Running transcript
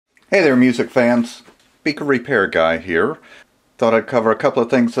Hey there, music fans. Speaker Repair Guy here. Thought I'd cover a couple of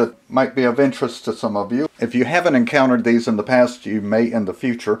things that might be of interest to some of you. If you haven't encountered these in the past, you may in the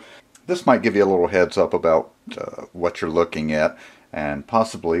future. This might give you a little heads up about what you're looking at and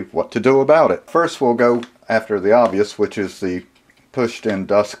possibly what to do about it. First, we'll go after the obvious, which is the pushed-in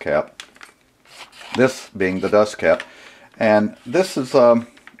dust cap. This being the dust cap. And this is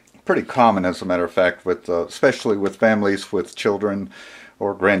pretty common, as a matter of fact, with especially with families with children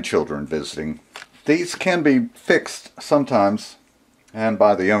or grandchildren visiting. These can be fixed sometimes and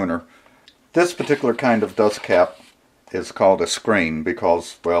by the owner. This particular kind of dust cap is called a screen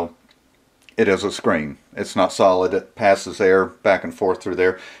because, well, it is a screen. It's not solid. It passes air back and forth through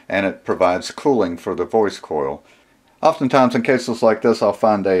there, and it provides cooling for the voice coil. Oftentimes in cases like this, I'll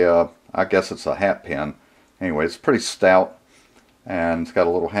find I guess it's a hat pin. Anyway, it's pretty stout, and it's got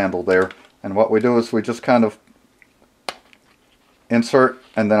a little handle there. And what we do is we just kind of insert,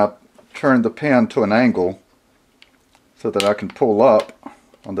 and then I turn the pin to an angle so that I can pull up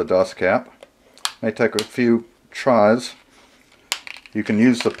on the dust cap. May take a few tries. You can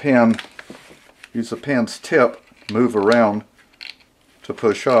use the pin's tip, move around to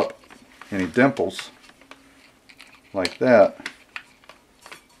push up any dimples like that.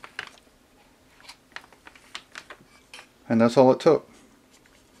 And that's all it took.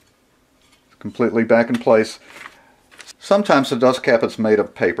 Completely back in place. Sometimes the dust cap is made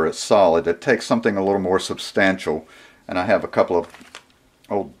of paper. It's solid. It takes something a little more substantial. And I have a couple of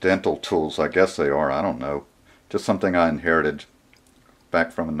old dental tools, I guess they are. I don't know. Just something I inherited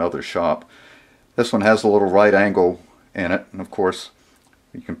back from another shop. This one has a little right angle in it. And of course,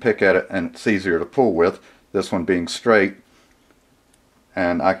 you can pick at it and it's easier to pull with. This one being straight.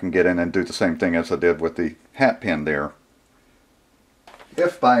 And I can get in and do the same thing as I did with the hat pin there.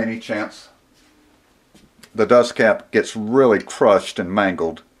 If by any chance the dust cap gets really crushed and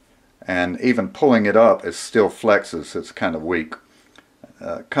mangled, and even pulling it up, it still flexes. It's kind of weak.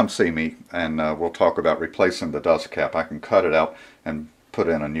 Come see me, and we'll talk about replacing the dust cap. I can cut it out and put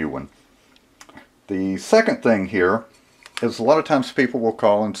in a new one. The second thing here is a lot of times people will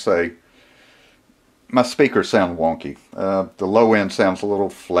call and say, my speakers sound wonky. The low end sounds a little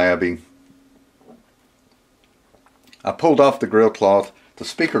flabby. I pulled off the grill cloth. The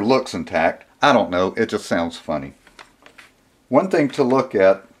speaker looks intact. I don't know, it just sounds funny. One thing to look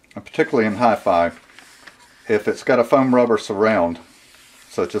at, particularly in hi-fi, if it's got a foam rubber surround,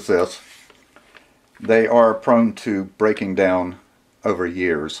 such as this, they are prone to breaking down over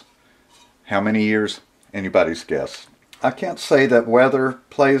years. How many years? Anybody's guess. I can't say that weather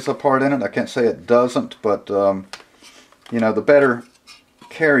plays a part in it. I can't say it doesn't, but you know, the better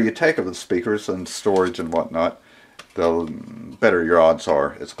care you take of the speakers and storage and whatnot, the better your odds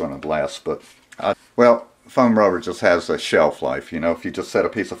are it's going to last. But well, foam rubber just has a shelf life. You know, if you just set a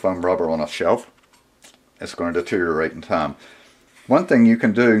piece of foam rubber on a shelf, it's going to deteriorate in time. One thing you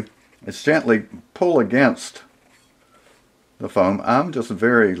can do is gently pull against the foam. I'm just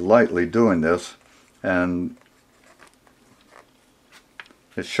very lightly doing this, and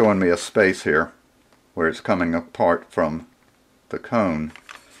it's showing me a space here where it's coming apart from the cone.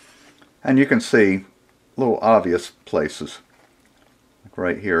 And you can see little obvious places, like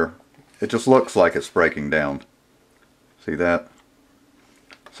right here. It just looks like it's breaking down. See that?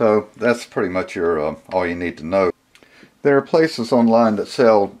 So that's pretty much your all you need to know. There are places online that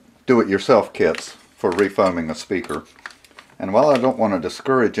sell do-it-yourself kits for refoaming a speaker. And while I don't want to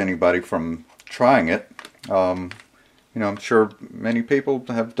discourage anybody from trying it, you know, I'm sure many people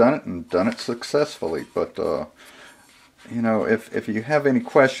have done it and done it successfully. But you know, if you have any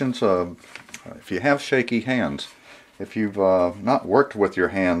questions, if you have shaky hands, if you've not worked with your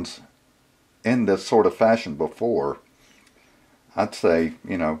hands in this sort of fashion before, I'd say,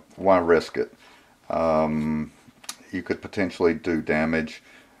 you know, why risk it? You could potentially do damage.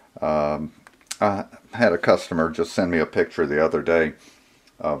 I had a customer just send me a picture the other day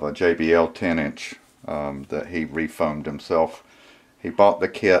of a JBL 10-inch that he refoamed himself. He bought the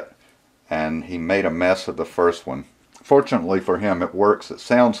kit and he made a mess of the first one. Fortunately for him, it works. It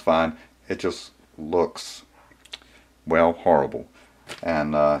sounds fine. It just looks, well, horrible.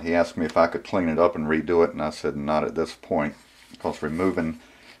 And he asked me if I could clean it up and redo it, and I said not at this point, because removing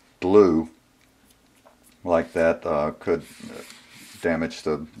glue like that could damage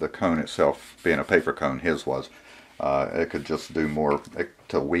the cone itself. Being a paper cone, his was. It could just do more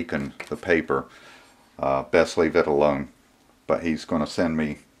to weaken the paper. Best leave it alone. But he's going to send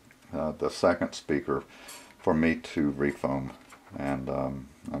me the second speaker for me to refoam, and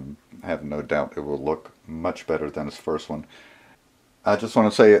I have no doubt it will look much better than his first one. I just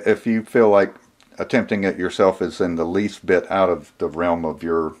want to say, if you feel like attempting it yourself is in the least bit out of the realm of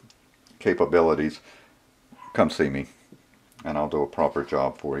your capabilities, come see me and I'll do a proper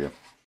job for you.